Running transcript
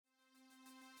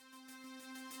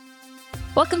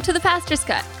Welcome to the Pastor's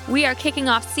Cut. We are kicking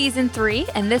off Season 3,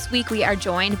 and this week we are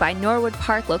joined by Norwood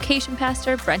Park Location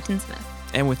Pastor Brenton Smith.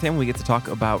 And with him, we get to talk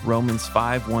about Romans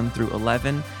 5, 1 through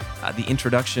 11, the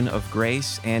introduction of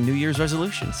grace, and New Year's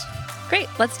resolutions. Great,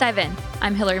 let's dive in.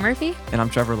 I'm Hillary Murphy. And I'm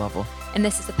Trevor Lovell. And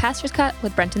this is the Pastor's Cut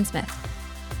with Brenton Smith.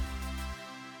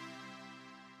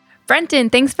 Brenton,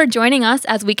 thanks for joining us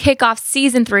as we kick off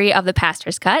Season 3 of the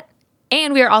Pastor's Cut.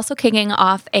 And we are also kicking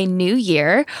off a new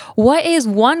year. What is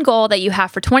one goal that you have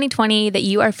for 2020 that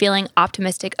you are feeling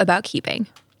optimistic about keeping?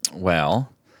 Well,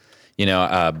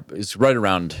 it's right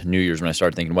around New Year's when I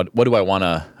started thinking, what do I want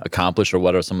to accomplish, or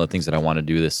what are some of the things that I want to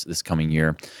do this coming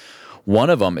year? One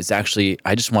of them is actually,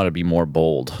 I just want to be more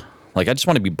bold. I just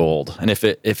want to be bold. And if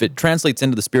it translates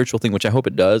into the spiritual thing, which I hope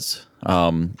it does,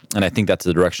 and I think that's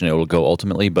the direction it will go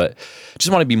ultimately, but just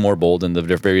want to be more bold in the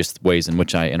various ways in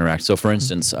which I interact. So for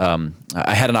instance,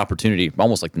 I had an opportunity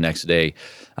almost like the next day,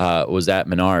 was at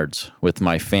Menards with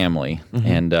my family,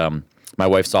 and my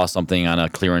wife saw something on a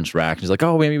clearance rack. She's like,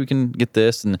 oh, maybe we can get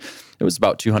this. And it was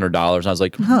about $200. And I was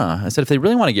like, I said, if they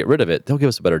really want to get rid of it, they'll give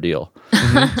us a better deal.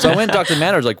 So I went and talked to the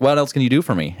manager, like, what else can you do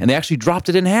for me? And they actually dropped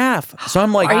it in half. So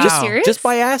I'm like, Are you serious? Just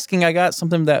by asking, I got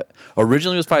something that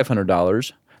originally was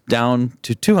 $500 down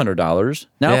to $200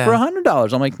 now for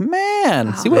 $100. I'm like,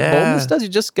 man, see what boldness does? You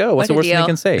just go. What's the worst thing you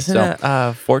can say? Isn't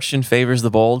that, fortune favors the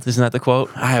bold? Isn't that the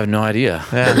quote? I have no idea.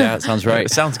 Yeah, that sounds right.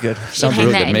 It sounds good. Sounds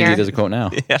really good. Maybe there's a quote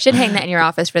now. Should hang that in your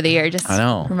office for the year. Just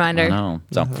reminder. I know.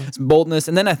 So it's boldness.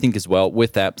 And then I think as well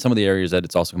with that, some of the areas that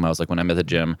it's also come out, like when I'm at the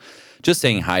gym, just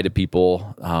saying hi to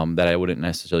people that I wouldn't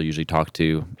necessarily usually talk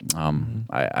to.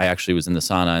 I actually was in the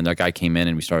sauna, and that guy came in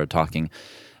and we started talking.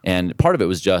 And part of it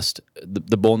was just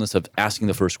the boldness of asking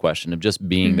the first question, of just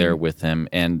being there with him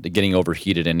and getting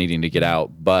overheated and needing to get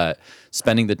out, but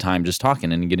spending the time just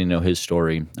talking and getting to know his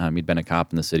story. He'd been a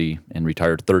cop in the city and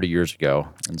retired 30 years ago.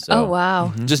 And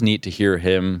so just neat to hear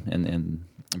him and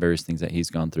various things that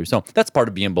he's gone through. So that's part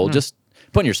of being bold, just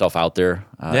putting yourself out there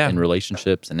in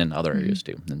relationships and in other areas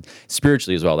too. And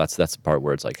spiritually as well, that's the part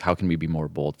where it's like, how can we be more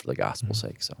bold for the gospel's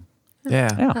sake? So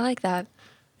I like that.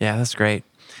 Yeah, that's great.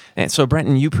 And so,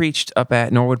 Brenton, you preached up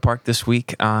at Norwood Park this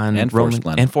week on Forest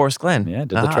Glen. And Forest Glen. Yeah,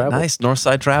 did the travel. Nice, north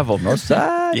side travel. North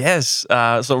side. Yes.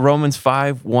 So Romans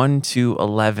 5, 1 to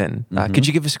 11. Could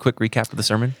you give us a quick recap of the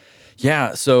sermon?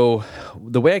 Yeah, so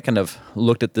the way I kind of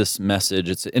looked at this message,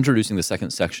 it's introducing the second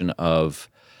section of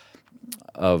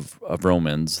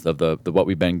Romans, of the what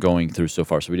we've been going through so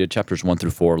far. So we did chapters 1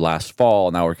 through 4 last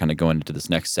fall. Now we're kind of going into this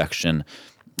next section.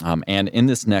 And in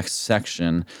this next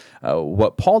section,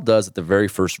 what Paul does at the very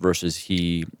first verse is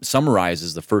he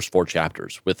summarizes the first 4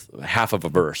 chapters with half of a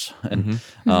verse.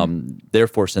 And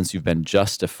therefore, since you've been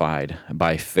justified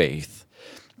by faith,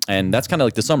 and that's kind of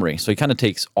like the summary. So he kind of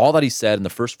takes all that he said in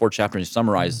the first 4 chapters and he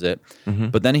summarizes it,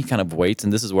 but then he kind of waits.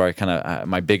 And this is where I kind of,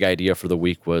 my big idea for the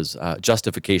week was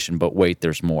justification, but wait,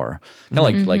 there's more.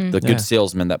 Kind of like the good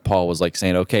salesman that Paul was like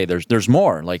saying, okay, there's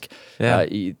more.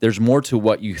 There's more to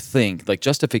what you think, like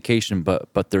justification,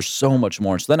 but there's so much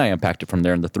more. So then I unpacked it from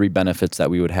there and the 3 benefits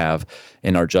that we would have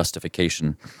in our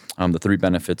justification. The 3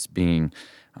 benefits being,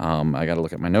 I got to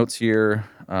look at my notes here.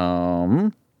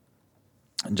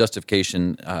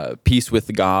 Justification, peace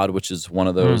with God, which is one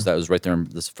of those that was right there in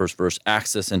this first verse,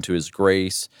 access into his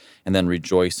grace, and then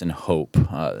rejoice in hope.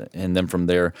 And then from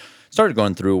there, started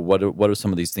going through what do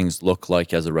some of these things look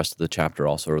like as the rest of the chapter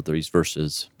also, or these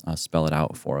verses spell it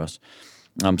out for us.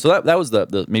 So that was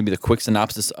the maybe the quick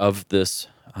synopsis of this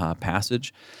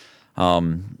passage.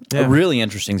 Really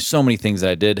interesting. So many things that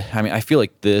I did. I mean, I feel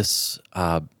like this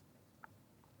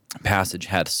passage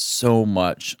had so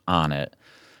much on it.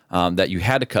 That you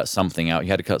had to cut something out. You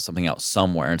had to cut something out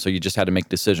somewhere. And so you just had to make a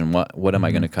decision, what am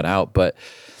I going to cut out? But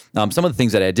some of the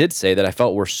things that I did say that I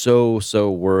felt were so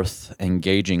worth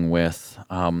engaging with,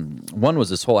 one was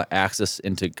this whole access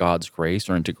into God's grace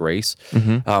or into grace.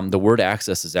 The word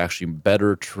access is actually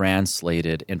better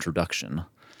translated introduction.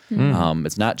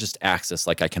 It's not just access,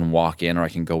 like I can walk in or I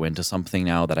can go into something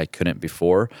now that I couldn't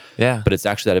before. Yeah. But it's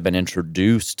actually that I've been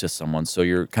introduced to someone. So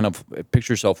you're kind of,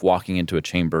 picture yourself walking into a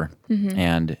chamber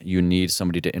and you need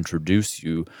somebody to introduce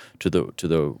you to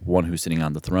the one who's sitting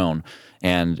on the throne.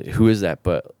 And who is that?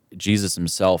 But Jesus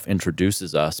himself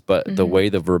introduces us, but the way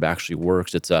the verb actually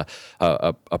works, it's a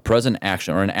present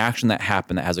action or an action that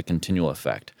happened that has a continual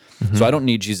effect. So I don't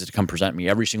need Jesus to come present me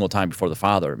every single time before the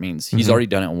Father. It means he's already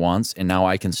done it once, and now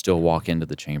I can still walk into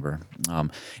the chamber. And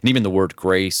even the word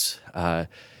grace,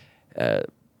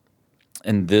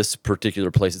 in this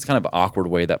particular place, it's kind of an awkward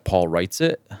way that Paul writes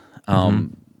it.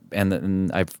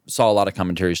 And I saw a lot of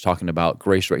commentaries talking about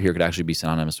grace right here could actually be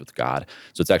synonymous with God.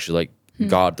 So it's actually like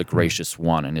God, the gracious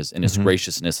one, and his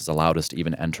graciousness has allowed us to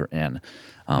even enter in.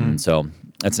 So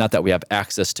it's not that we have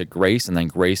access to grace and then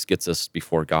grace gets us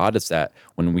before God. It's that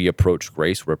when we approach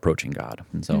grace, we're approaching God.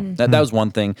 And so that was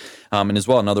one thing. And as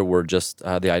well, another word, just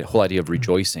the whole idea of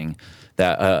rejoicing,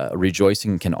 that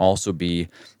rejoicing can also be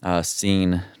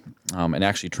seen and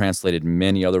actually translated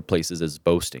many other places as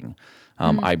boasting.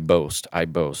 I boast,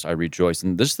 I rejoice.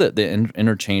 And this is the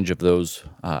interchange of those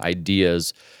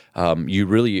ideas. You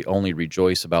really only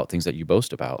rejoice about things that you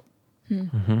boast about.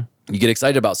 You get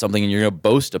excited about something and you're going to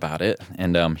boast about it.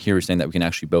 And here we're saying that we can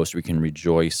actually boast. We can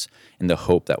rejoice in the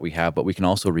hope that we have, but we can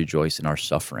also rejoice in our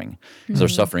suffering. Because our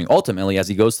suffering, ultimately, as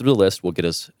he goes through the list, will get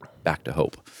us back to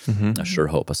hope, a sure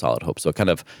hope, a solid hope. So it kind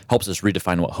of helps us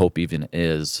redefine what hope even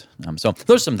is. So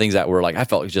those are some things that were I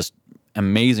felt like just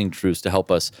amazing truths to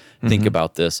help us think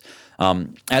about this.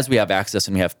 As we have access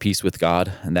and we have peace with God,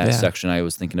 in that section I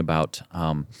was thinking about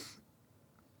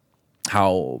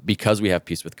how, because we have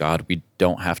peace with God, we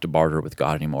don't have to barter with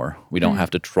God anymore. We don't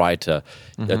have to try to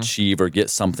achieve or get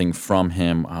something from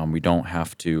Him. We don't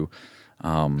have to.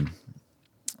 We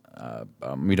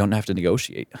don't have to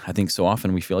negotiate. I think so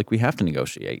often we feel like we have to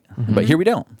negotiate, but here we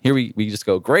don't. Here we just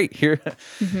go, great.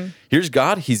 Here's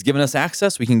God. He's given us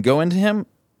access. We can go into Him,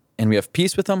 and we have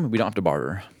peace with Him. We don't have to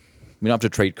barter. We don't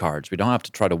have to trade cards. We don't have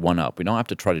to try to one up. We don't have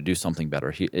to try to do something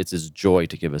better. It's His joy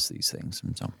to give us these things.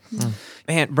 And so,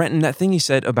 Man, Brenton, that thing you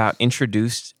said about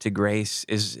introduced to grace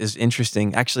is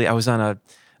interesting. Actually, I was on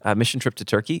a mission trip to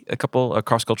Turkey, a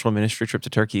cross-cultural ministry trip to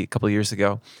Turkey a couple of years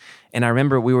ago. And I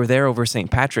remember we were there over St.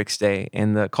 Patrick's Day,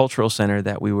 in the cultural center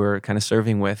that we were kind of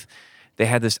serving with. They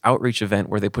had this outreach event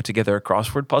where they put together a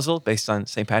crossword puzzle based on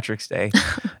St. Patrick's Day.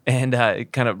 And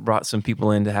it kind of brought some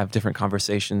people in to have different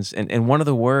conversations. And one of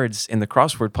the words in the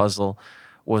crossword puzzle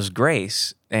was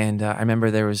grace. And I remember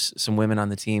there was some women on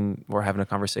the team were having a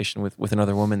conversation with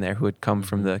another woman there who had come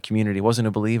from the community, wasn't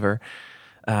a believer.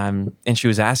 And she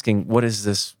was asking, what's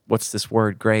this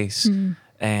word, grace?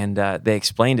 And they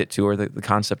explained it to her, the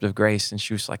concept of grace. And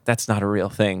she was like, that's not a real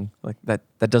thing. Like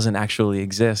that doesn't actually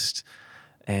exist.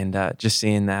 And just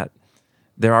seeing that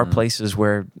there are places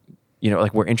where,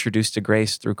 we're introduced to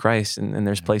grace through Christ, and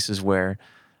there's places where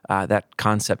that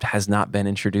concept has not been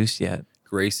introduced yet.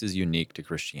 Grace is unique to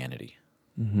Christianity.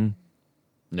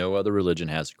 No other religion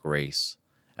has grace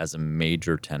as a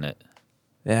major tenet.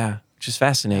 Yeah, which is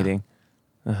fascinating.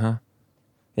 Yeah,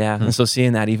 and so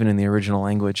seeing that even in the original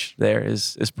language there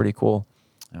is pretty cool.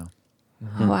 Yeah.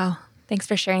 Oh, wow. Thanks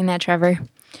for sharing that, Trevor.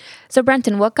 So,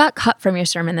 Brenton, what got cut from your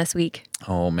sermon this week?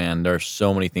 Oh, man, there are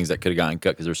so many things that could have gotten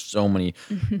cut because there's so many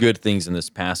good things in this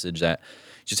passage that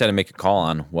you just had to make a call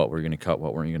on what we're going to cut,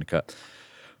 what weren't you going to cut.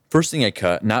 First thing I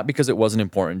cut, not because it wasn't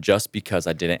important, just because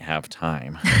I didn't have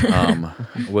time,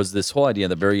 was this whole idea at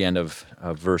the very end of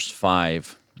verse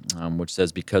 5, which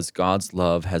says, because God's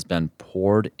love has been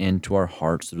poured into our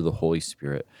hearts through the Holy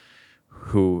Spirit,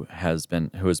 who has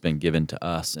been given to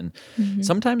us. And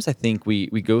sometimes I think we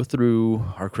go through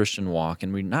our Christian walk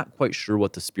and we're not quite sure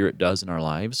what the Spirit does in our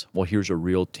lives. Well, here's a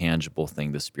real tangible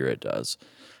thing the Spirit does.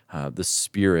 The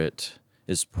Spirit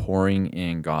is pouring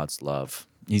in God's love.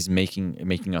 He's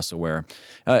making us aware.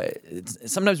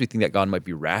 Sometimes we think that God might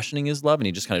be rationing His love, and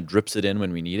He just kind of drips it in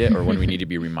when we need it or when we need to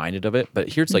be reminded of it. But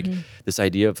here it's like this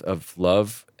idea of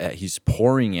love He's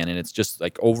pouring in, and it's just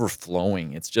like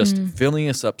overflowing. It's just filling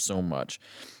us up so much.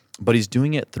 But He's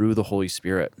doing it through the Holy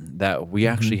Spirit, that we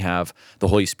actually have the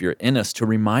Holy Spirit in us to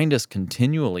remind us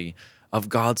continually of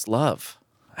God's love.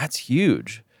 That's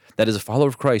huge. That as a follower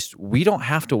of Christ, we don't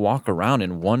have to walk around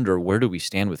and wonder, where do we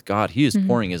stand with God? He is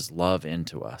pouring His love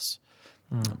into us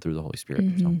through the Holy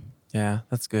Spirit. So. Yeah,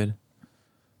 that's good.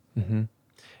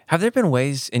 Have there been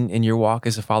ways in your walk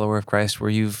as a follower of Christ where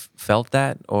you've felt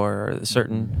that, or a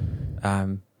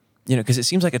certain, because it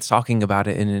seems like it's talking about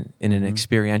it in an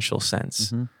experiential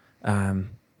sense.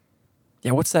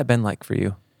 What's that been like for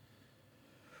you?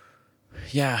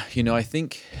 Yeah, I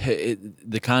think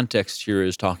the context here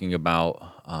is talking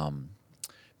about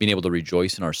being able to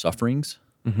rejoice in our sufferings,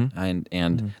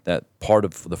 and that part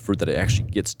of the fruit that it actually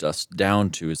gets us down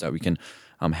to is that we can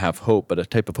have hope, but a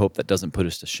type of hope that doesn't put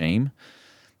us to shame.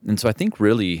 And so I think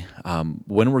really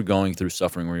when we're going through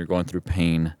suffering, when you're going through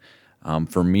pain,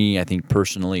 for me, I think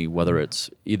personally, whether it's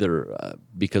either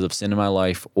because of sin in my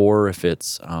life or if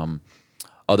it's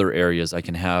other areas, I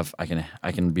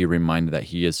can be reminded that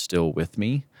He is still with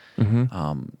me.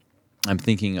 I'm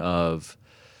thinking of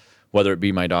whether it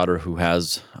be my daughter who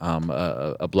has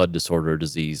a blood disorder or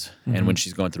disease, and when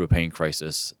she's going through a pain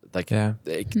crisis, Like Yeah.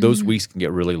 those weeks can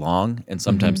get really long, and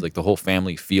sometimes like the whole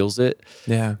family feels it.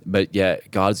 Yeah. But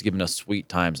yet God's given us sweet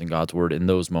times in God's word in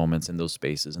those moments, in those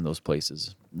spaces, in those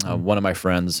places. One of my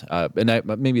friends,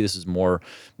 maybe this is more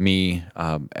me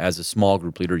as a small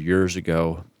group leader years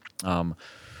ago,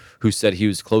 who said he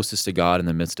was closest to God in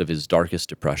the midst of his darkest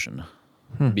depression.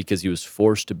 Because he was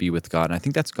forced to be with God. And I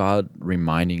think that's God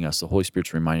reminding us, the Holy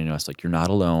Spirit's reminding us, like, you're not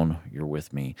alone, you're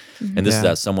with me. And this is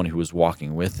as someone who was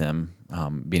walking with him,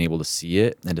 being able to see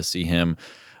it and to see him,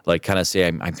 like, kind of say,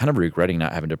 I'm kind of regretting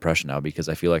not having depression now because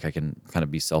I feel like I can kind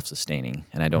of be self-sustaining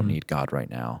and I don't need God right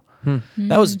now.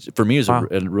 That was, for me, is a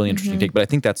really interesting take. But I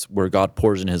think that's where God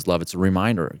pours in his love. It's a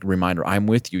reminder, I'm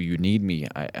with you, you need me.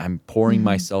 I'm pouring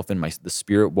myself in, the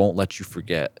Spirit won't let you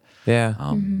forget. Yeah.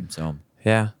 So...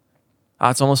 Yeah.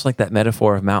 It's almost like that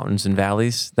metaphor of mountains and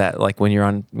valleys, that like when you're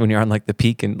on like the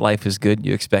peak and life is good,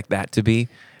 you expect that to be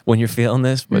when you're feeling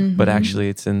this, but actually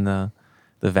it's in the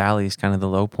valleys, kind of the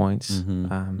low points.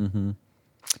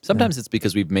 Sometimes it's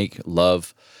because we make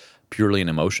love purely an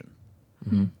emotion.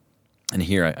 And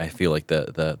here I feel like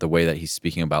the way that he's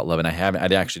speaking about love, and I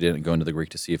actually didn't go into the Greek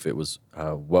to see if it was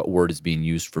what word is being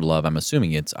used for love. I'm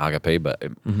assuming it's agape, but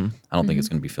I don't think it's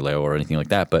going to be phileo or anything like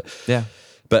that. But Yeah.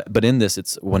 But in this,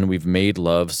 it's when we've made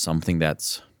love something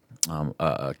that's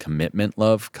a commitment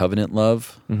love, covenant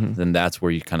love, then that's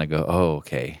where you kind of go, oh,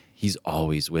 okay, he's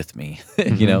always with me.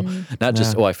 Not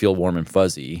just, I feel warm and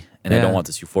fuzzy, and I don't want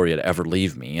this euphoria to ever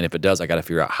leave me. And if it does, I got to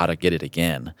figure out how to get it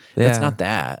again. Yeah. It's not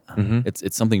that.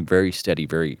 It's something very steady,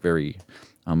 very, very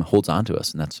holds on to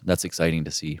us, and that's exciting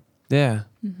to see. Yeah.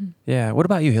 Yeah. What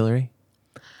about you, Hillary?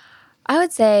 I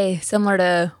would say similar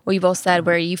to what you both said,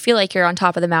 where you feel like you're on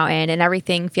top of the mountain and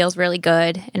everything feels really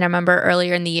good. And I remember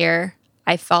earlier in the year,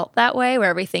 I felt that way, where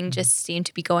everything just seemed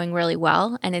to be going really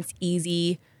well. And it's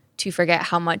easy to forget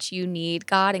how much you need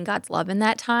God and God's love in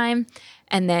that time.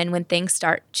 And then when things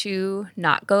start to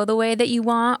not go the way that you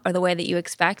want or the way that you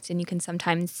expect, and you can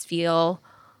sometimes feel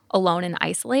alone and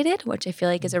isolated, which I feel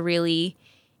like is a really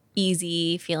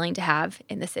easy feeling to have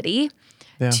in the city.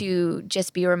 To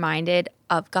just be reminded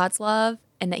of God's love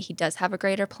and that he does have a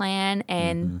greater plan,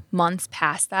 and months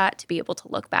past that to be able to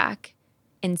look back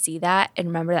and see that and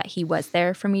remember that he was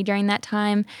there for me during that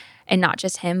time, and not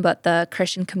just him, but the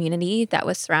Christian community that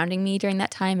was surrounding me during that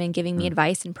time and giving me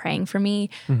advice and praying for me.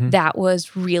 That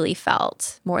was really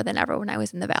felt more than ever when I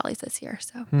was in the valleys this year.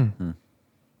 So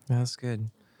That's good.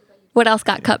 What else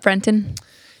got cut, Brenton?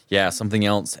 Yeah, something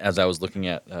else as I was looking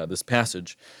at this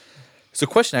passage. So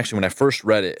question, actually, when I first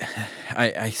read it,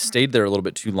 I stayed there a little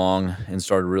bit too long and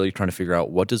started really trying to figure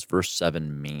out, what does verse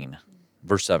 7 mean?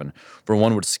 Verse 7, for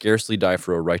one would scarcely die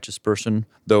for a righteous person,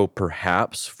 though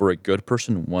perhaps for a good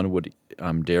person one would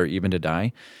dare even to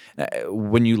die.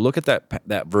 When you look at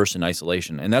that verse in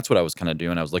isolation, and that's what I was kind of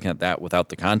doing, I was looking at that without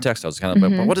the context. I was kind of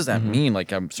like, but what does that mean?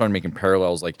 Like, I'm starting making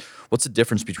parallels, like, what's the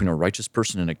difference between a righteous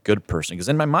person and a good person? Because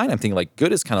in my mind, I'm thinking, like,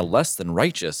 good is kind of less than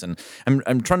righteous, and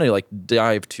I'm trying to, like,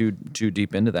 dive too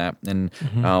deep into that. And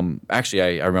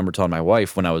actually, I remember telling my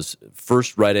wife when I was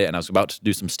first read it and I was about to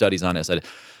do some studies on it, I said,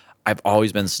 I've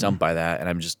always been stumped by that, and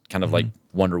I'm just kind of like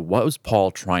wonder, what was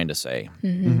Paul trying to say?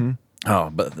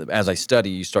 But as I study,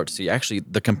 you start to see actually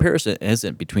the comparison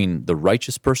isn't between the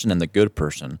righteous person and the good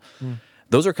person.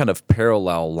 Those are kind of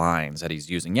parallel lines that he's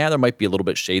using. Yeah, there might be a little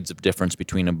bit shades of difference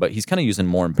between them, but he's kind of using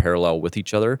more in parallel with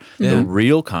each other. The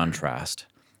real contrast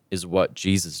is what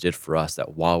Jesus did for us,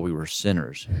 that while we were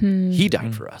sinners, he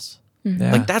died for us.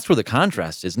 Like, that's where the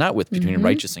contrast is, not with between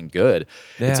righteous and good.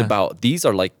 It's about, these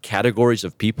are like categories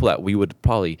of people that we would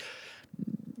probably,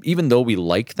 even though we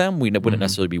like them, we wouldn't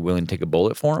necessarily be willing to take a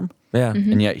bullet for them.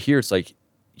 And yet here it's like,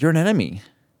 you're an enemy.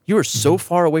 You are so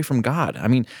far away from God. I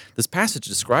mean, this passage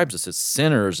describes us as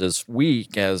sinners, as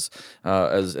weak, as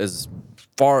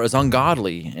far as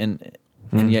ungodly, and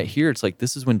yet here it's like,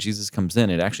 this is when Jesus comes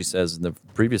in. It actually says in the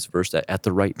previous verse that at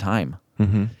the right time,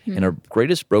 in our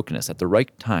greatest brokenness, at the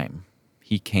right time,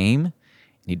 he came and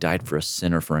he died for a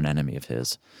sinner, for an enemy of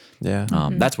his.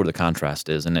 That's where the contrast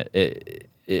is, and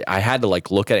I had to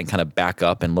like look at it and kind of back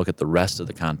up and look at the rest of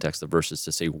the context of verses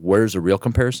to say, where's the real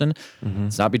comparison?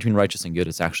 It's not between righteous and good.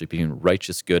 It's actually between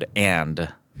righteous, good,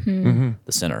 and the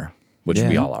sinner, which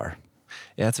we all are.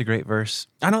 Yeah, that's a great verse.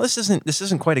 I know this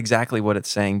isn't quite exactly what it's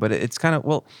saying, but it's kind of,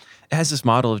 well, it has this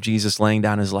model of Jesus laying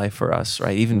down his life for us,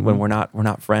 right? Even when we're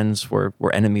not friends, we're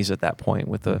enemies at that point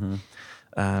with the.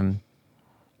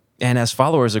 And as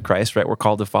followers of Christ, right, we're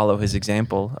called to follow his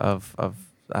example of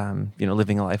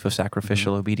living a life of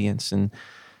sacrificial obedience, and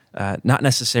not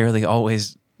necessarily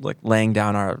always like laying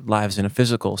down our lives in a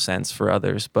physical sense for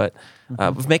others, but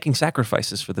of making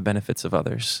sacrifices for the benefits of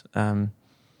others.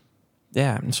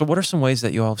 Yeah. And so what are some ways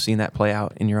that you all have seen that play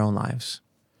out in your own lives?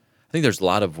 I think there's a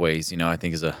lot of ways, I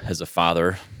think as a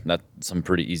father, that some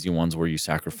pretty easy ones where you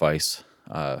sacrifice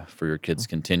for your kids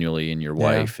continually and your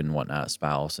wife and whatnot,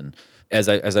 spouse. And as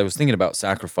I was thinking about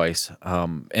sacrifice,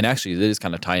 and actually it is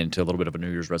kind of tied into a little bit of a New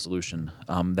Year's resolution,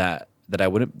 that I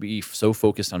wouldn't be so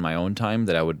focused on my own time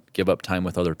that I would give up time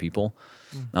with other people.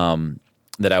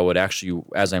 That I would actually,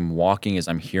 as I'm walking, as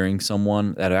I'm hearing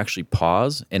someone, that I actually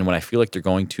pause. And when I feel like they're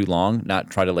going too long,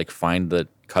 not try to like find the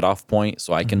cutoff point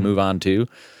so I can move on too.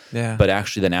 Yeah. But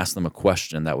actually then ask them a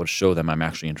question that would show them I'm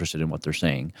actually interested in what they're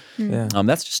saying. Yeah.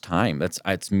 That's just time.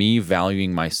 It's me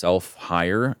valuing myself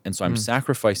higher. And so I'm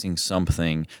sacrificing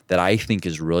something that I think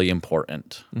is really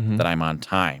important, that I'm on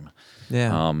time.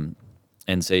 Yeah.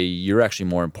 And say, you're actually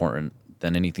more important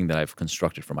than anything that I've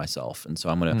constructed for myself. And so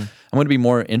I'm gonna be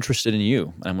more interested in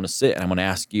you. And I'm gonna sit and I'm gonna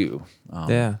ask you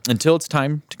until it's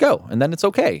time to go. And then it's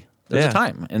okay. There's a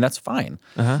time, and that's fine.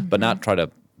 But not try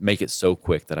to make it so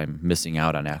quick that I'm missing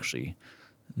out on actually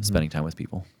spending time with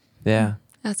people. Yeah.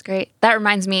 That's great. That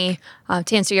reminds me,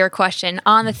 to answer your question,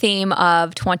 on the theme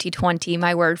of 2020,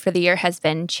 my word for the year has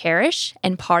been cherish.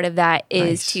 And part of that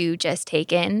is to just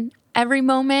take in every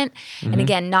moment. And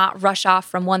again, not rush off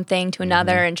from one thing to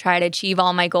another and try to achieve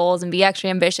all my goals and be extra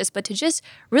ambitious, but to just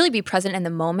really be present in the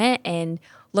moment and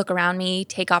look around me,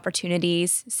 take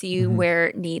opportunities, see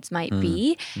where needs might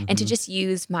be, and to just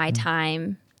use my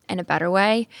time in a better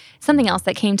way. Something else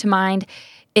that came to mind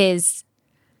is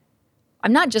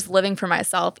I'm not just living for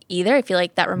myself either. I feel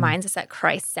like that reminds us that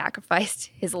Christ sacrificed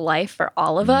his life for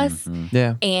all of us.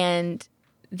 Yeah. And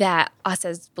that us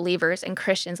as believers and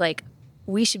Christians, like,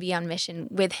 we should be on mission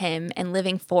with him and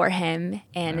living for him.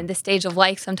 And in this stage of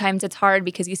life, sometimes it's hard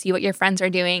because you see what your friends are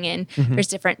doing and there's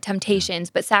different temptations,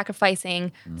 but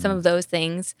sacrificing some of those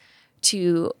things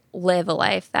to live a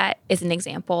life that is an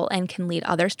example and can lead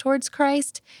others towards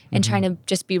Christ and trying to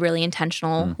just be really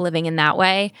intentional living in that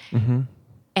way.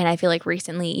 And I feel like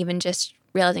recently, even just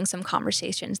realizing some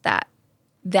conversations that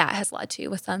has led to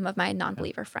with some of my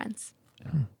non-believer friends.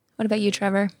 What about you,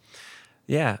 Trevor?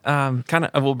 Yeah,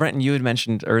 well, Brenton, you had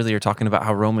mentioned earlier talking about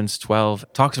how Romans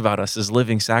 12 talks about us as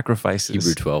living sacrifices.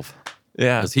 Hebrew 12.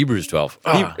 Yeah. It's Hebrews 12.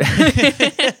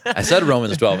 I said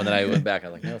Romans 12, and then I went back. I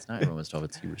was like, no, it's not Romans 12.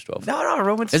 It's Hebrews 12. No,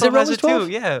 Romans 12 Is it Romans has 12? it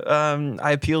too. Yeah.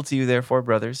 I appeal to you, therefore,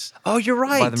 brothers. Oh, you're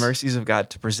right. By the mercies of God,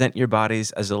 to present your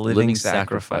bodies as a living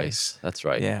sacrifice. That's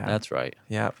right. Yeah. That's right.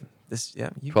 Yeah.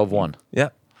 12:1.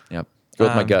 Yep. Yep. Go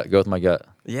with my gut. Go with my gut.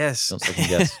 Yes. Don't second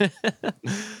guess.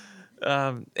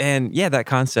 And that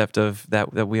concept of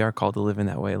that we are called to live in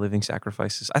that way, living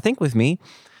sacrifices. I think with me,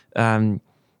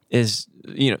 is,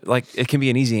 like it can be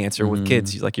an easy answer with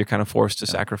kids, like you're kind of forced to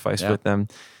sacrifice with them.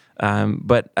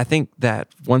 But I think that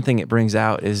one thing it brings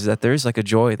out is that there's like a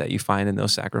joy that you find in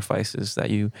those sacrifices, that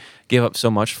you give up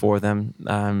so much for them.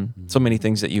 So many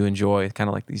things that you enjoy, kind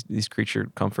of like these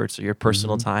creature comforts, or your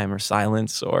personal time, or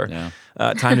silence, or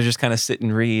time to just kind of sit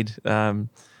and read.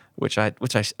 Which I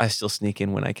still sneak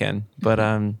in when I can, but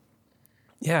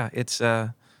it's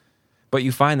but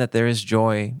you find that there is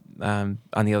joy on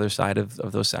the other side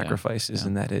of those sacrifices,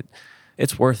 and that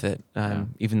it's worth it,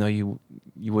 even though you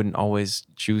wouldn't always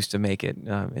choose to make it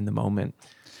in the moment.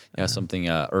 Something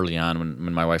early on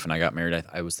when my wife and I got married,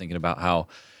 I was thinking about how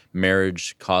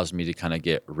marriage caused me to kind of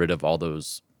get rid of all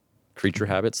those creature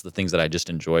habits, the things that I just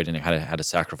enjoyed, and I had to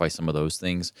sacrifice some of those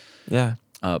things. Yeah.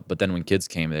 But then when kids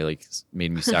came, they like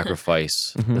made me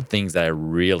sacrifice the things that I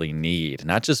really need,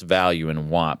 not just value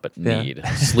and want, but need.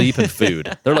 Sleep and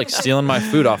food. They're like stealing my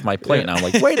food off my plate. And I'm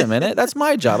like, wait a minute, that's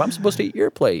my job. I'm supposed to eat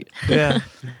your plate. Yeah.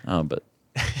 But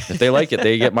if they like it,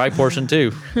 they get my portion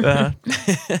too.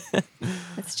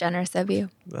 That's generous of you.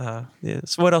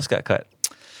 So what else got cut?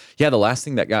 Yeah, the last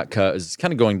thing that got cut is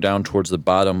kind of going down towards the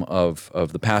bottom of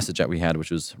the passage that we had, which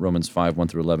was Romans 5, 1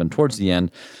 through 11. Towards the end,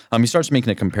 he starts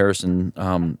making a comparison,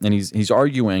 and he's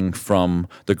arguing from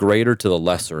the greater to the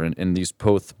lesser in these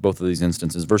both of these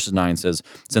instances. Verses 9 says,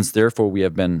 "Since therefore we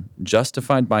have been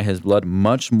justified by his blood,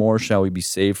 much more shall we be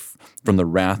saved from the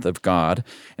wrath of God.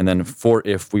 And then, for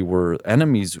if we were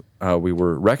enemies, we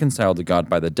were reconciled to God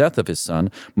by the death of his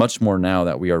son. Much more now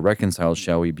that we are reconciled,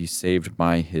 shall we be saved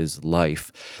by his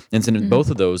life." And so in both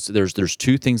of those, there's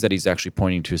two things that he's actually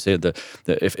pointing to. Say that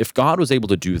if God was able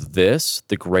to do this,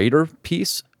 the greater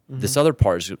piece, this other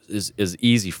part is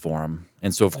easy for him.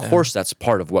 And so, of course, that's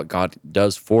part of what God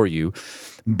does for you.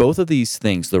 Both of these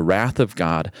things, the wrath of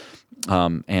God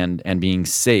and being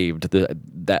saved,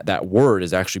 that word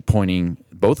is actually pointing.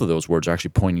 Both of those words are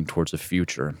actually pointing towards the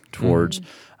future, towards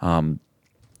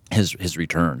his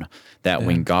return. That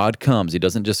when God comes, he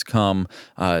doesn't just come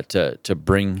to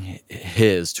bring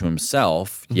his to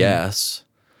himself, yes,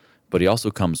 but he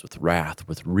also comes with wrath,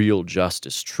 with real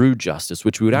justice, true justice,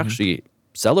 which we would actually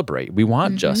celebrate. We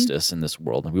want justice in this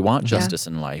world, and we want justice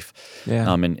in life.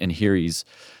 Yeah. And here he's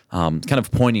kind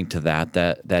of pointing to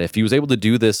that if he was able to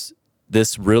do this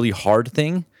really hard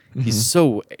thing, he's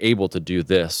so able to do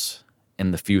this in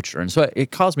the future. And so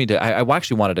it caused me to, I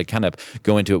actually wanted to kind of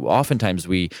go into it. Oftentimes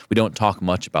we don't talk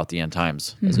much about the end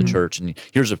times as a church. And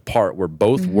here's a part where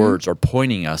both words are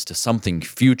pointing us to something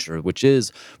future, which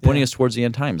is pointing us towards the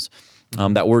end times.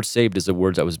 That word saved is a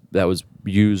word that was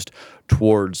used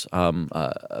towards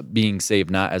being saved,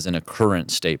 not as in a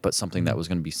current state, but something that was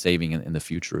going to be saving in the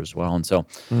future as well. And so,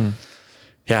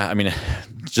 yeah, I mean,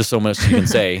 just so much you can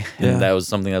say. And that was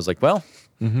something that was like, well,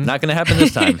 not going to happen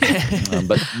this time,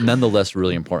 but nonetheless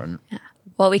really important.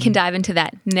 Well, we can dive into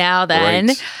that now then.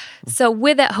 Right. So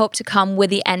with that hope to come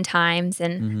with the end times,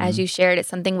 and as you shared, it's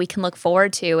something we can look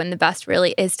forward to, and the best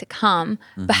really is to come.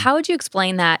 But how would you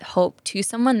explain that hope to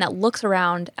someone that looks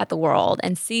around at the world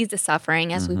and sees the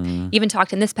suffering? As we even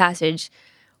talked in this passage,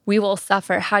 we will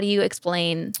suffer. How do you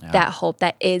explain that hope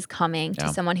that is coming to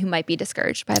someone who might be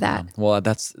discouraged by that? Well,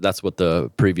 that's what the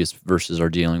previous verses are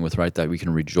dealing with, right? That we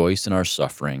can rejoice in our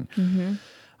suffering.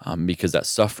 Because that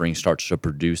suffering starts to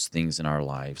produce things in our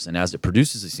lives. And as it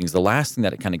produces these things, the last thing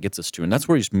that it kind of gets us to, and that's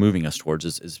where he's moving us towards,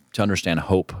 is to understand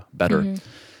hope better.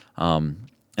 And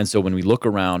so when we look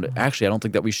around, actually, I don't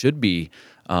think that we shouldn't be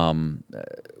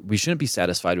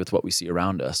satisfied with what we see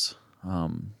around us,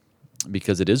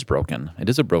 because it is broken. It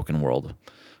is a broken world.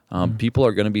 People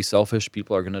are going to be selfish.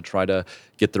 People are going to try to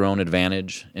get their own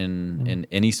advantage in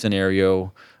any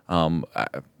scenario.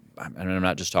 And I'm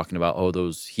not just talking about,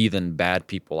 those heathen bad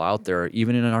people out there,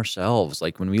 even in ourselves.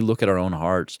 Like when we look at our own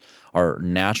hearts, our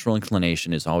natural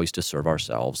inclination is always to serve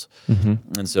ourselves.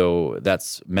 And so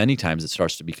that's many times it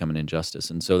starts to become an injustice.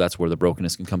 And so that's where the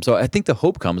brokenness can come. So I think the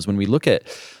hope comes when we look at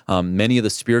many of the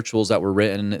spirituals that were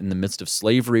written in the midst of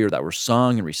slavery, or that were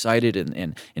sung and recited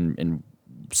and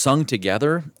sung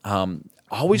together.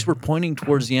 Always were pointing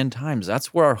towards the end times.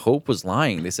 That's where our hope was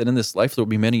lying. They said in this life there will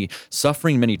be many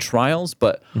suffering, many trials,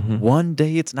 but one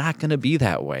day it's not going to be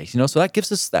that way. So that gives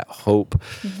us that hope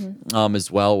as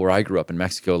well. Where I grew up in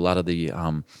Mexico, a lot of the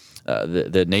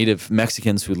native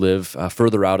Mexicans who live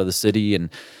further out of the city, and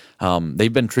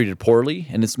they've been treated poorly,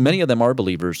 and many of them are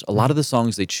believers. A lot of the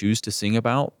songs they choose to sing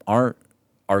about aren't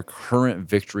our current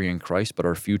victory in Christ, but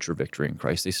our future victory in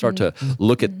Christ. They start to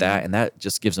look at that, and that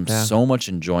just gives them so much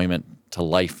enjoyment to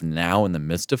life now in the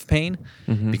midst of pain,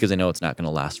 because they know it's not going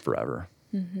to last forever.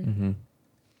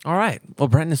 All right. Well,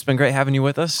 Brenton, it's been great having you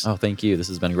with us. Oh, thank you. This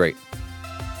has been great.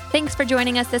 Thanks for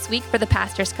joining us this week for the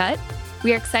Pastor's Cut.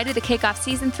 We are excited to kick off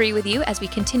Season 3 with you as we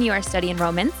continue our study in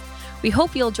Romans. We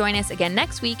hope you'll join us again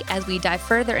next week as we dive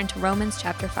further into Romans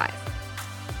chapter 5.